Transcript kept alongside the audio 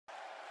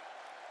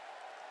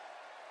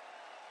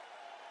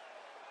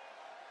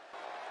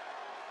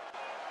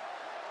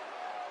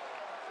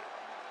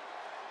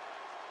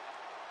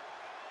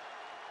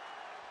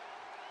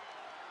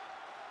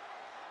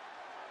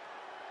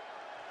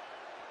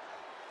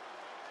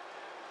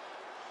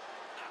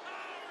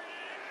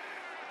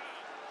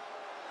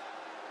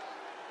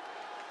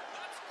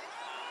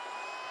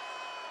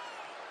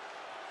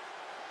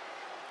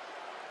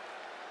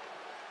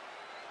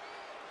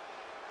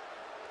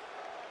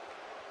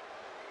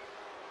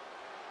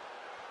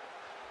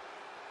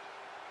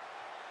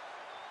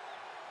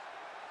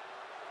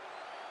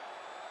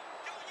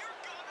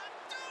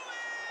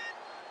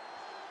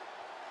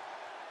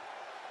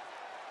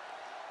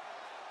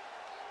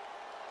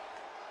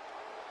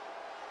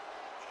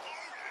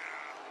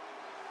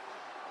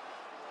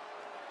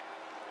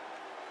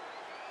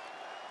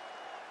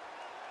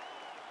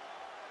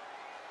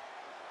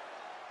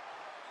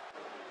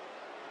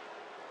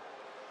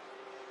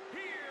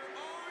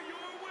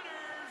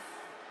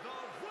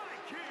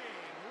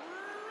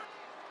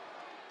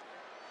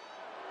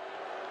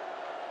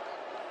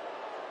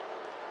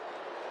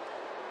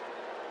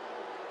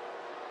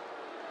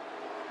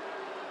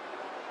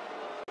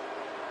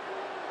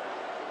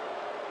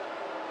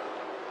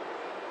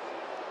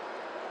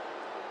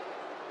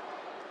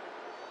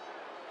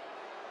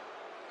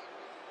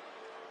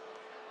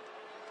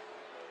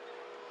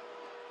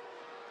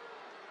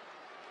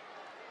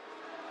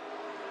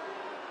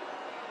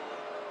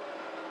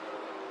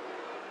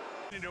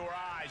Into her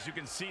eyes, you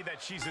can see that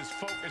she's as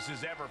focused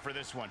as ever for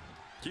this one.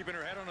 Keeping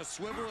her head on a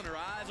swivel and her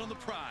eyes on the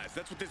prize.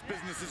 That's what this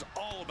business is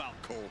all about,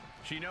 Cole.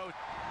 She knows.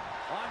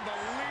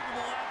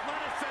 Unbelievable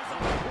athleticism.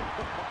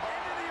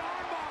 Into the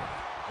armbar.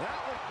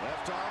 That one.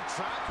 Left arm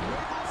trap.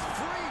 Wiggles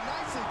free.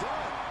 Nicely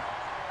done.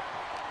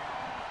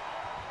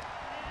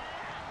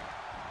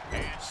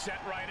 And set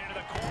right into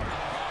the corner.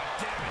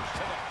 Damage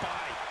to the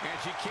body. And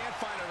she can't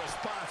find a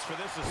response for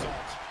this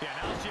assault. Yeah,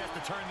 now she has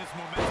to turn this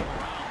momentum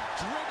around,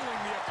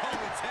 dribbling the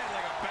opponent's head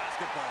like a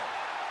basketball.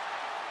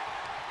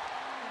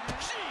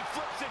 She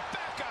flips it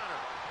back on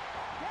her.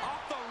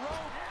 Off the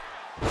rope.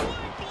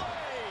 Flick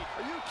blade.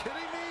 Are you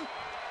kidding me?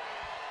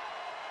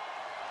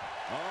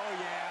 Oh,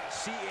 yeah.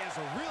 She is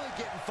really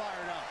getting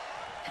fired up.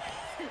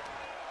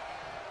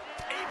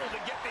 Able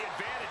to get the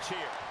advantage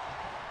here.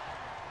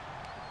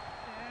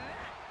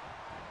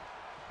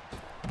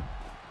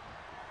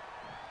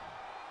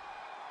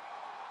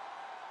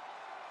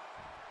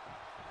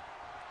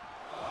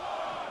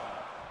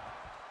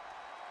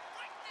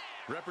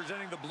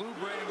 Representing the blue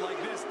brand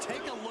like this,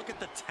 take a look at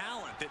the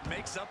talent that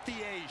makes up the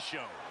A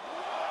show.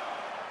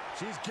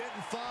 She's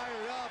getting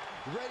fired up,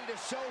 ready to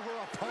show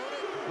her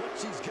opponent what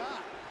she's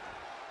got.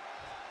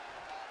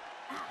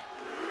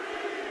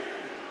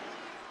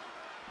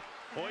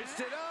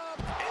 Hoisted up,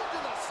 into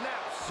the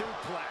snap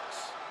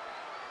suplex.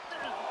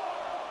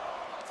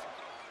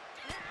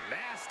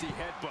 Nasty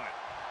headbutt.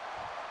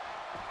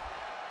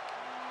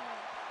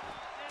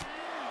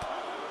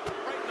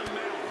 Right in the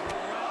middle.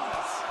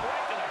 Relentless.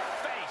 Right to the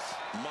face.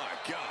 My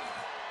God.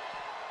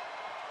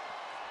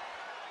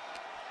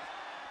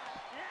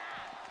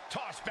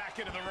 Tossed back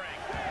into the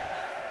ring.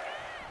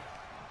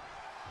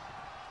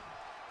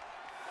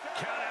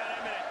 Count out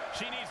imminent.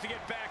 She needs to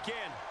get back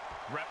in.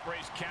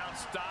 Referee's count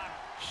stop.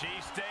 She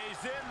stays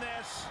in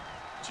this.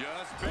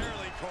 Just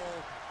barely,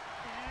 Cole.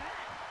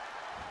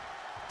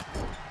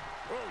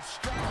 Oh,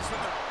 strikes with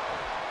her.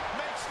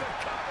 Makes the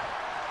cover.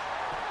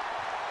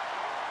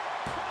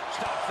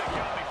 Stops the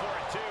count before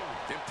a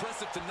 2.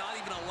 Impressive to not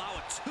even allow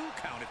a 2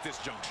 count at this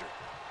juncture.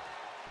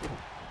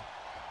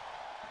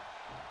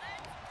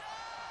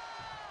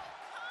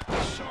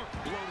 Sharp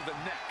blow to the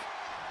neck.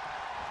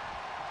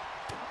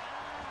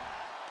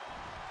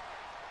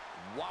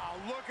 Wow,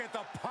 look at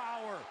the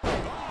power. Oh,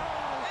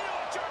 into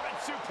a German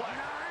suplex.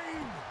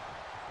 9.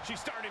 She's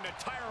starting to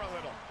tire a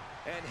little.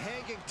 And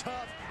hanging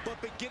tough,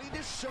 but beginning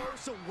to show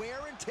some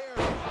wear and tear.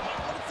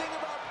 One thing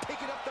about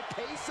picking up the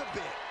pace a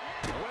bit.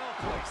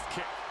 Well-placed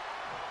kick.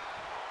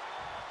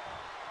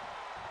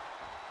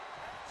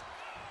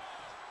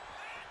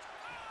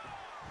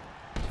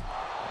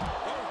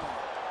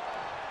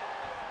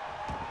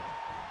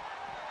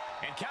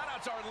 And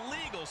countouts are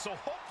legal, so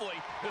hopefully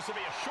this will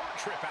be a short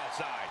trip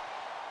outside.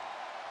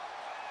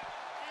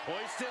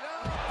 Hoisted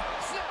up,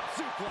 snap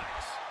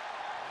suplex.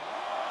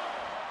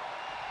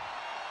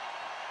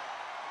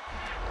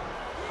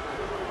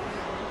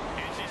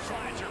 And she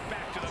slides her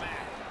back to the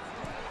mat.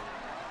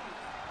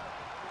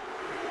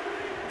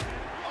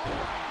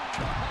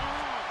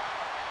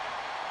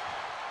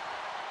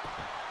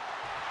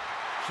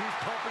 She's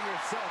pumping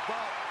herself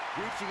up,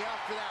 reaching out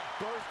for that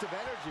burst of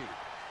energy.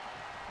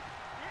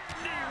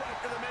 Knee right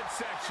to the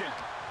midsection.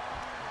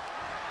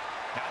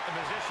 Not the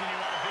position you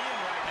want to be in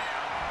right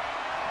now.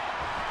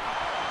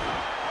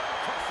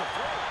 Touch the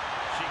throat.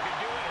 She can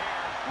do it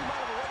here. We might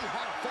have already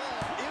had a fall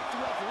if the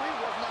referee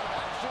wasn't out of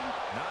action.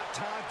 Not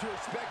time to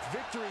expect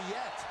victory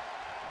yet.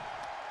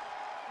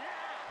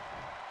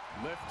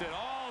 Lifted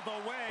all the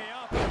way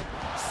up.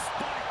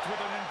 Spiked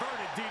with an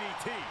inverted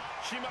DDT.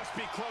 She must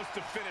be close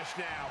to finish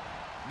now.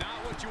 Not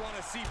what you want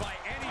to see by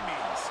any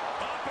means.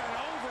 Up and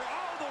over,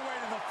 all the way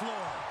to the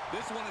floor.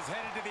 This one is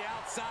headed to the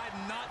outside,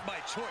 not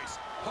by choice.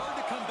 Hard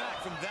to come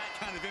back from that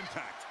kind of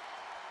impact.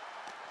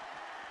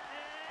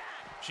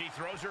 She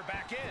throws her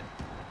back in.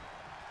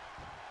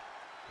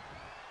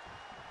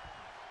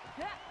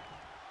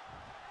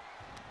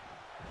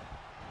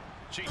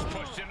 She's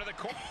pushed into the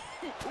corner.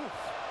 Oh,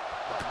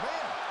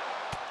 man.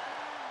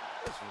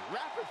 This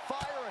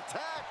rapid-fire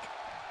attack.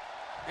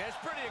 Yeah, it's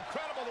pretty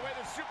incredible the way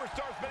the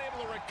superstar's been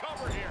able to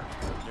recover here.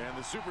 And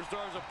the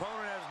superstar's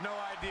opponent has no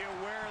idea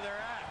where they're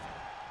at.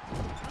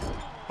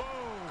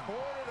 Boom.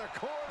 Corner to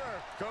corner.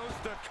 Coast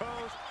to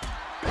coast.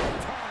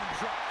 Big-time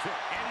drop kick.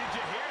 And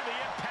did you hear the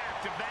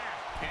impact of that?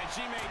 And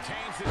she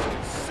maintains this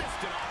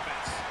consistent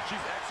offense.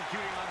 She's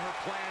executing on her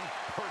plan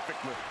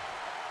perfectly.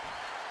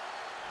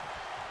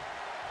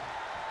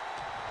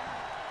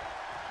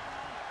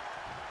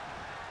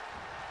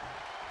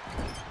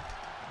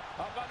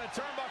 Up on the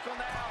turnbuckle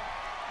now.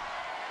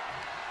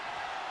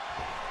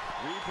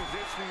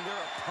 Repositioning their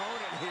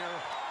opponent here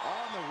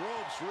on the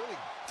ropes. Really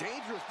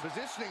dangerous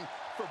positioning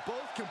for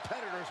both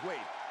competitors. Wait,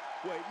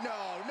 no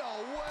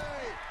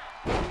way.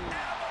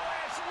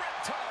 Avalanche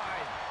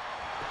riptide.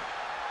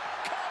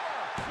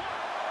 Cover.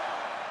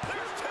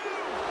 There's 2.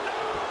 No,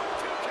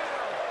 2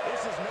 count.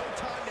 This is no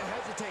time to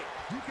hesitate.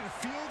 You can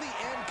feel the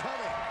end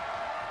coming.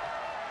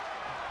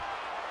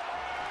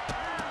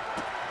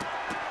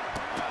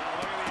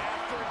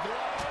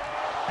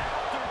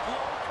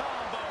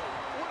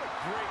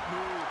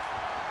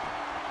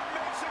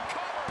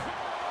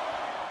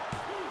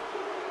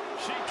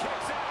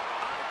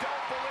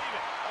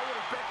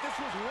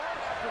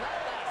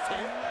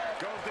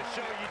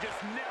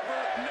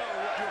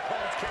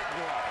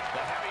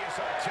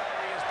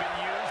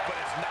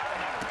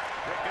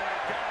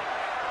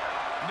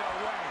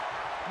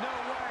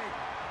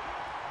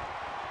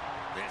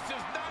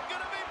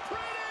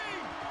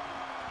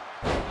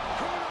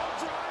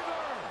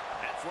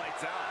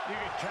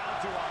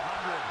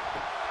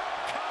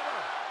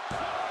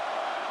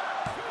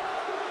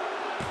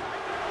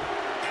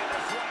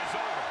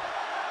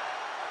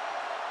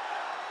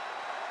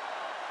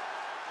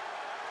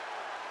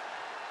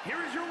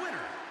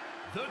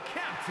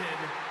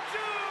 Captain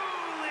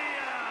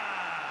Julia.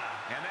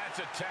 And that's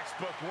a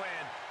textbook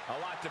win. A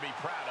lot to be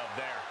proud of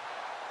there.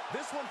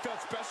 This one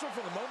felt special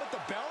from the moment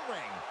the bell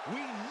rang. We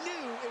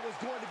knew it was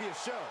going to be a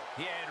show.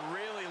 He had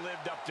really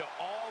lived up to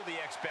all the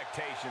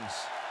expectations.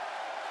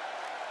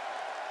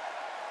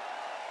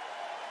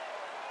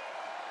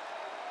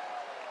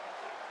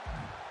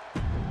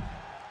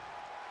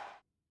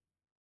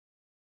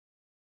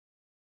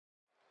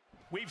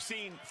 We've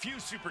seen few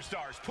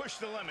superstars push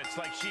the limits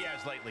like she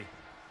has lately.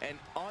 An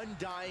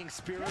undying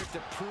spirit to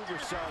prove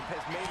herself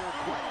has made her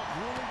quite a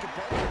grueling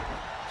competitor.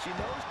 She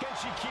knows, can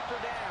she keep her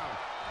down?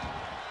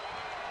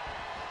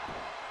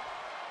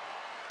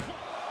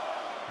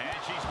 And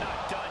she's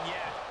not done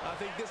yet. I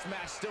think this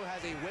match still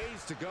has a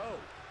ways to go.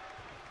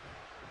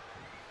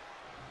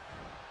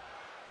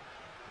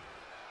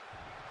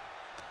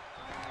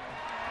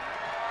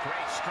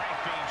 Great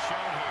strength being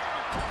shown here.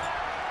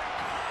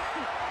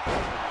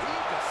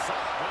 Will this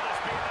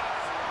be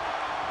enough?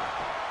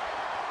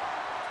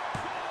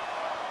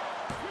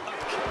 A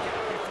kick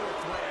out before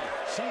three.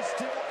 She's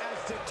still as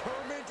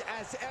determined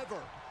as ever.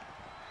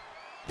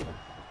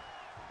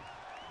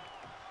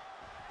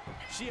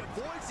 She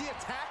avoids the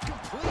attack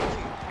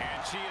completely.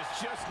 And she is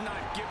just not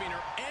giving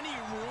her any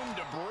room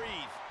to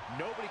breathe.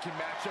 Nobody can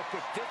match up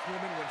with this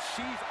woman when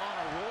she's on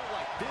a roll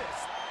like this.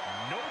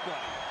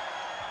 Nobody.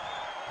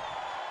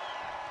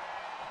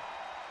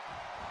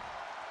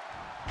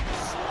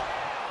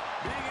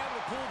 Being able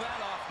to pull that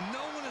off,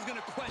 no one is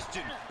going to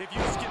question if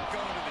you skip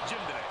going to the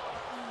gym today.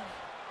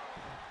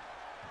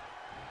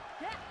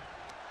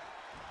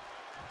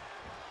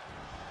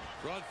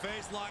 Front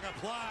face lock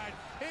applied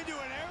into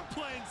an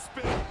airplane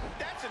spin.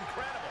 That's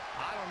incredible.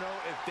 I don't know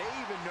if they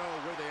even know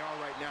where they are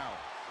right now.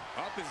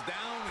 Up is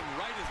down and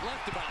right is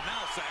left about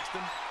now,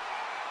 Saxton.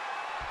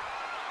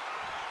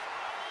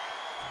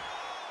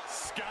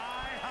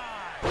 Sky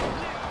high.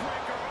 Neck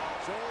breaker.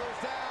 Shoulders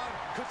down.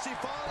 Could she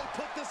finally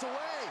put this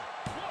away?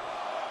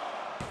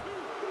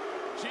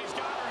 She's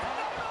got her.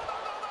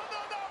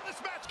 No.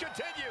 This match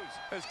continues.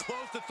 As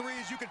close to 3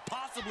 as you could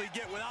possibly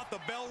get without the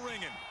bell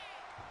ringing.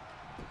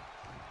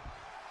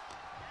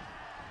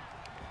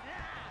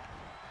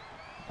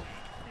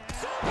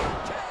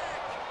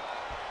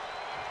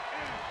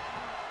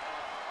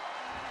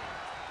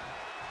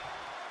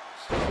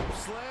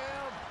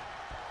 Slam.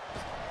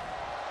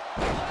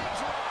 Leg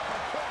drop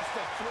across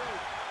the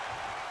throat.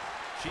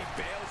 She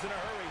bails in a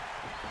hurry.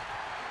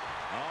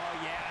 Oh,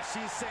 yeah,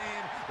 she's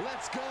saying,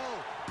 let's go.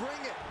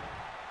 Bring it.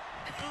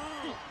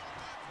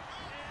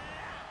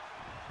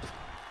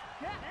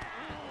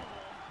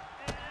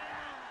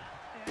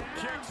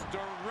 Kicks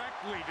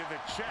directly to the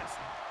chest.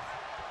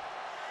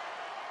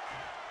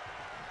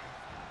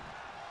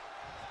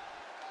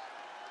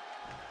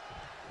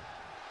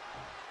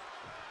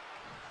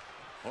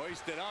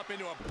 Hoisted up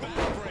into a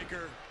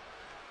backbreaker.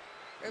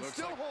 And Looks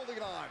still like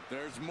holding on.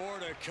 there's more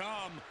to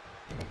come.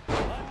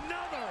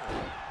 Another!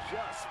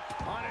 Just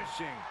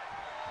punishing.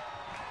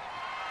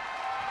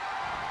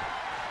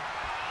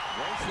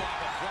 Waist lock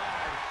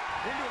applied.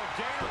 Into a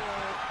gator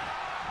roll.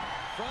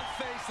 Front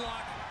face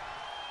lock.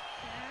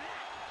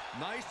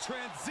 Nice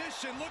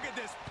transition. Look at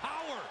this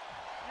power.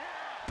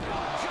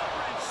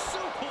 German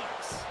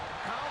suplex.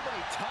 How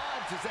many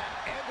times does that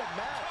end a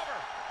match?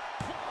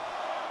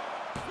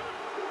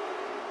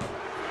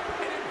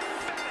 An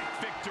emphatic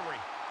victory.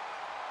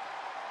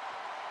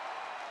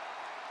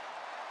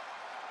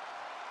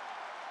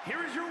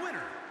 Here is your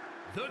winner,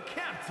 the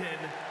Captain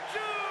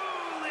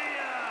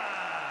Julia.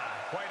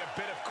 Quite a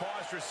bit of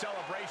cause for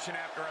celebration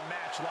after a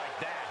match like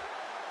that.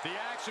 The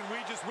action we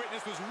just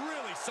witnessed was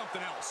really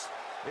something else.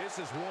 This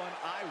is one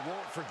I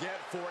won't forget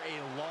for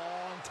a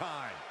long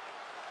time.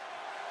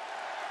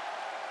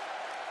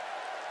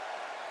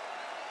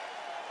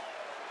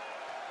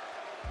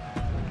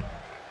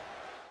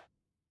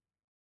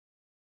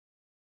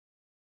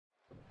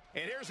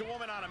 And here's a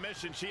woman on a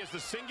mission. She has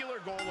the singular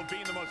goal of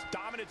being the most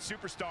dominant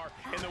superstar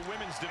in the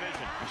women's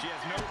division. She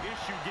has no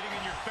issue getting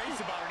in your face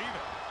about it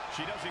either.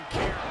 She doesn't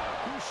care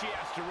who she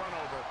has to run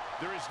over.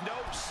 There is no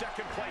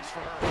second place for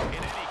her in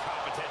any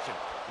competition.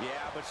 Yeah,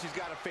 but she's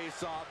got to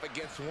face off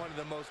against one of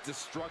the most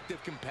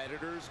destructive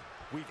competitors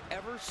we've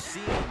ever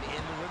seen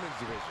in the women's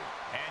division.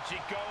 And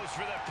she goes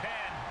for the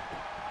pin.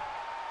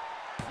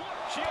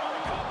 She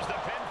overcomes the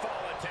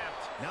pinfall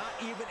attempt. Not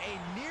even a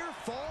near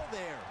fall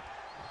there.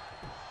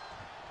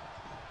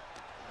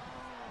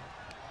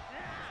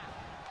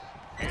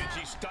 And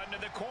she's stunned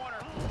in the corner.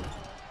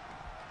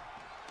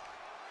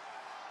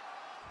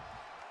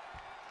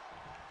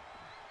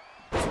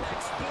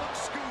 Textbook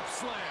scoop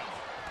slam.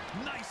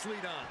 Nicely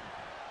done.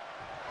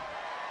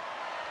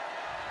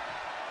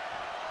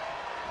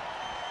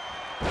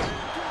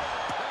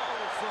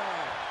 Power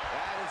slam.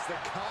 That is the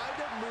kind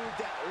of move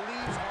that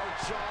leaves our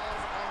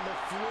jaws on the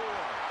floor.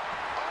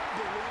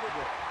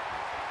 Unbelievable.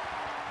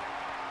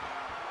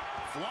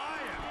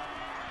 Flying.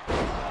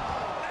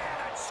 And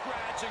that's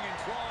scratching and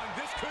clawing.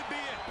 This could be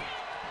it.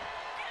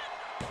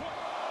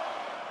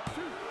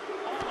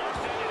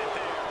 Almost ended it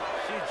there.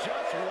 She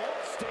just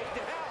won't stay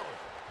down.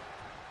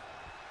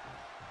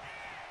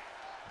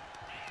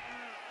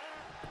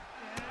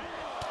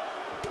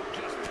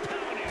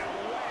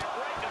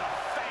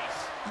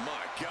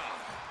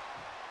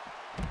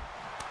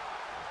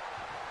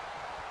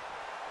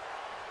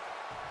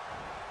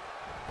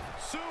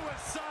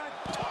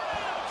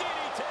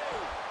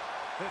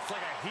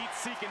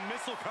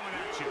 reversal coming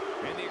at you.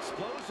 And the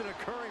explosion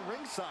occurring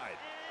ringside.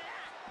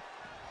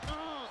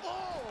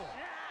 Oh!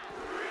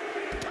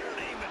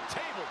 Turning the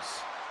tables.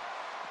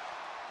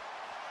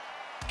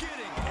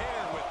 Getting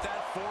air with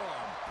that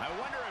forearm. I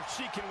wonder if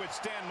she can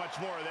withstand much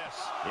more of this.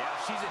 Yeah,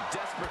 she's in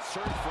desperate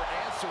search for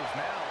answers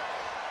now.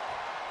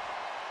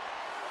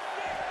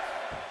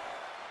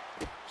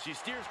 She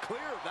steers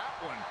clear of that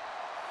one.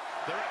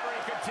 The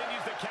referee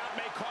continues the count,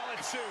 may call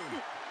it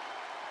soon.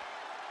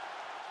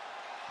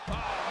 Oh,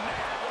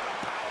 man, what a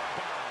power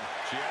bomb.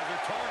 She has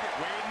her target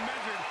weighed and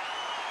measured.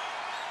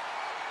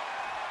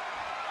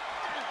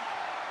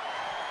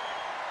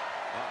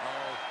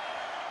 Uh-oh.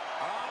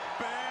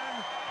 Up and...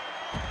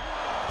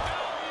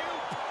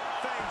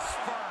 Face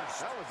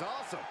first. That was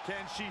awesome.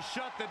 Can she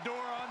shut the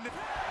door on the...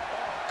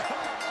 Oh,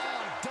 come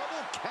on,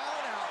 double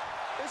count out.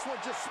 This one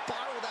just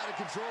spiraled out of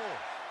control.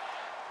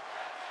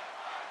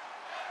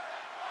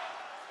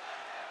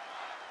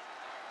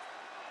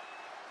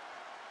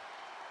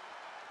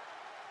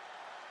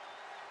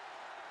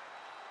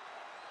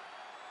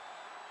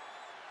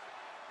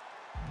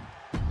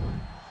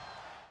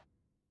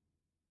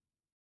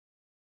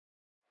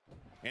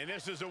 And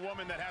this is a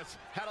woman that has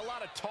had a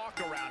lot of talk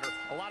around her.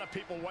 A lot of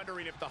people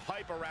wondering if the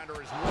hype around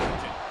her is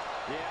warranted.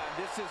 Yeah,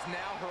 this is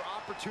now her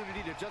opportunity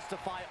to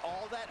justify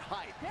all that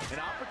hype. An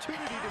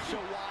opportunity to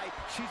show why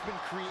she's been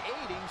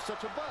creating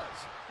such a buzz.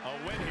 A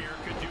win here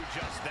could do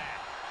just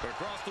that. But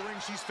across the ring,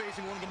 she's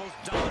facing one of the most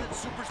dominant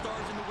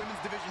superstars in the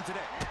women's division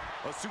today.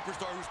 A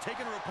superstar who's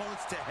taken her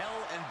opponents to hell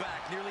and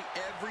back nearly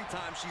every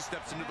time she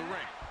steps into the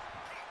ring.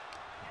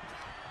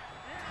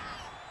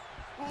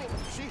 Ooh,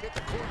 she hit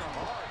the corner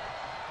hard.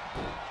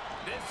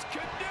 This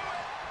could do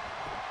it.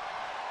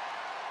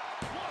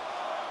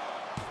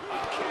 A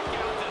kick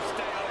out to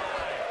stay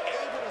alive.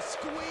 Able to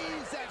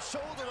squeeze that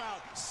shoulder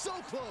out. So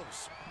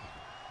close.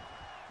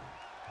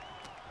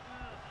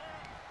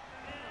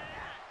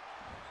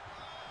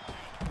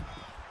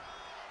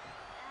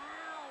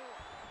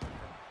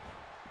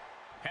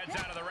 Heads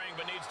out of the ring,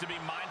 but needs to be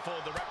mindful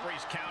of the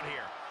referee's count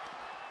here.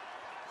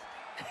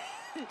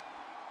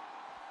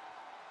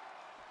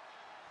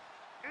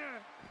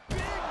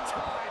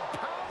 Big-time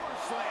power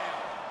slam.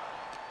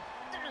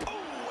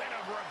 Oh, and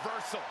a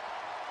reversal.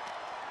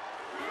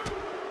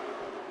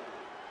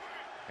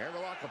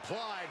 Hammerlock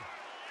applied.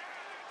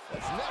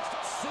 What's next?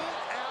 Sit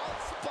out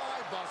spy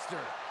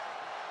buster.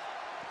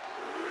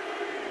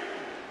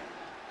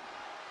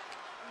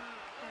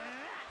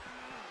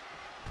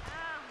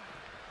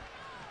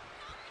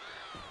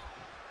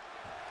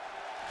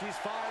 She's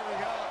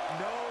firing up,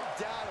 no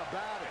doubt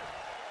about it.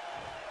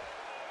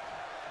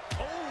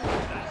 Oh,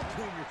 that'll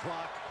boom your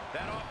clock.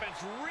 That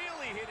offense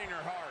really hitting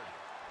her hard.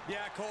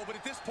 Yeah, Cole, but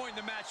at this point in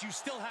the match, you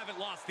still haven't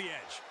lost the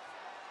edge.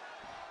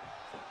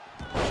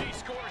 She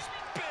scores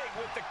big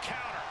with the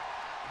counter.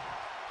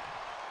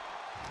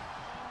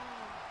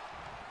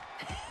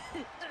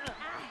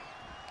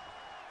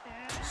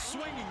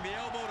 Swinging the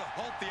elbow to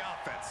halt the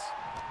offense.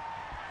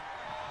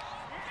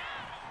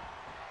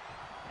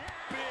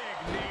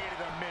 Big knee to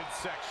the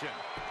midsection.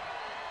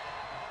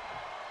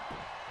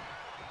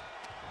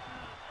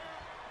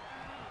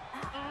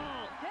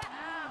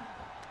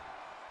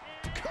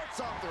 Cuts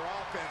off their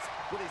offense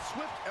with a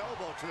swift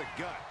elbow to the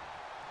gut.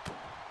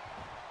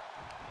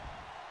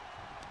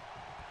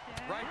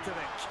 Right to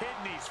the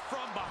kidneys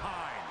from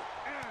behind.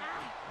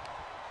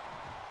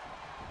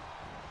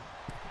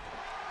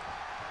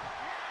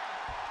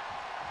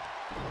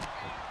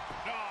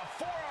 Oh,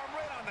 forearm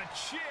right on the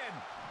chin.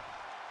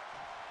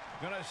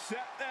 Gonna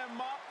set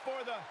them up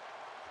for the...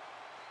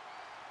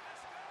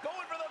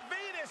 Going for the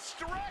Venus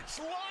stretch,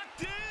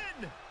 locked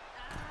in.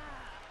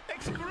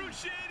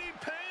 Excruciating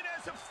pain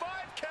as a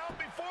 5 count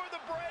before the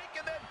break,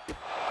 and then a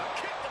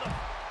kick to the...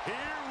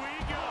 Here we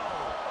go.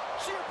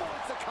 She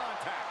avoids the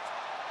contact.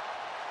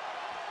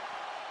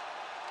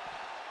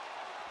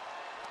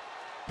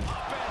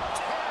 Up and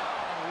down.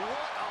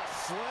 What a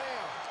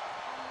slam.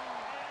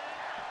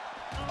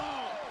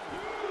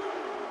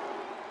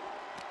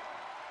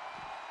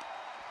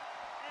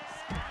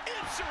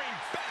 Answering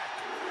back.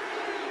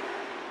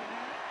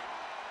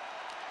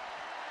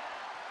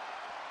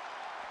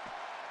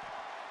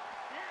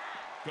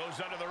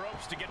 Goes under the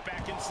ropes to get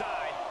back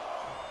inside.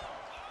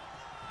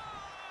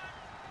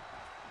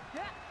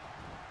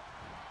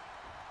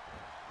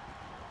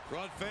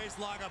 Front face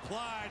lock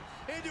applied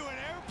into an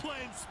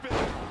airplane spin.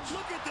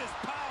 Look at this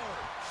power.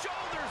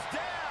 Shoulders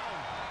down.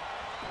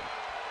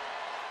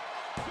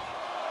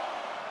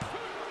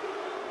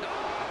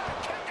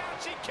 Oh, kick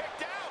out. She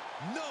kicked out.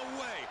 No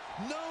way.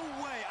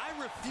 No way. I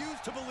refuse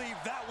to believe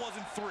that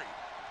wasn't 3.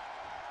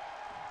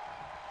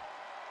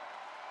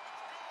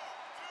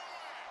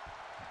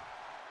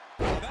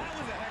 That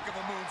was a heck of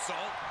a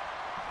moonsault.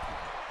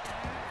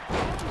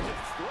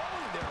 Just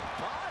throwing their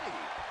body.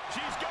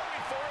 She's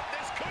going for it.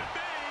 This could be.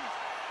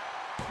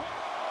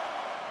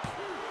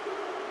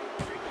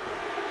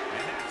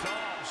 And that's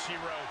all she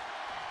wrote.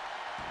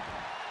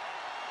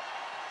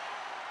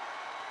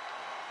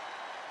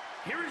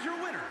 Here is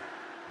your winner,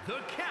 the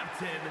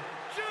Captain,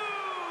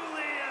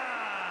 Julia!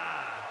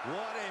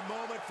 What a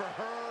moment for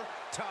her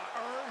to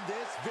earn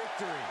this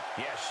victory.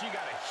 Yeah, she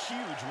got a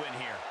huge win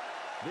here.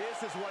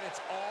 This is what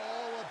it's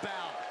all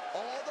about.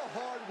 All the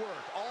hard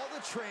work, all the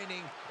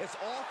training, it's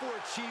all for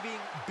achieving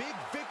big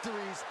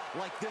victories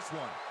like this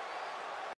one.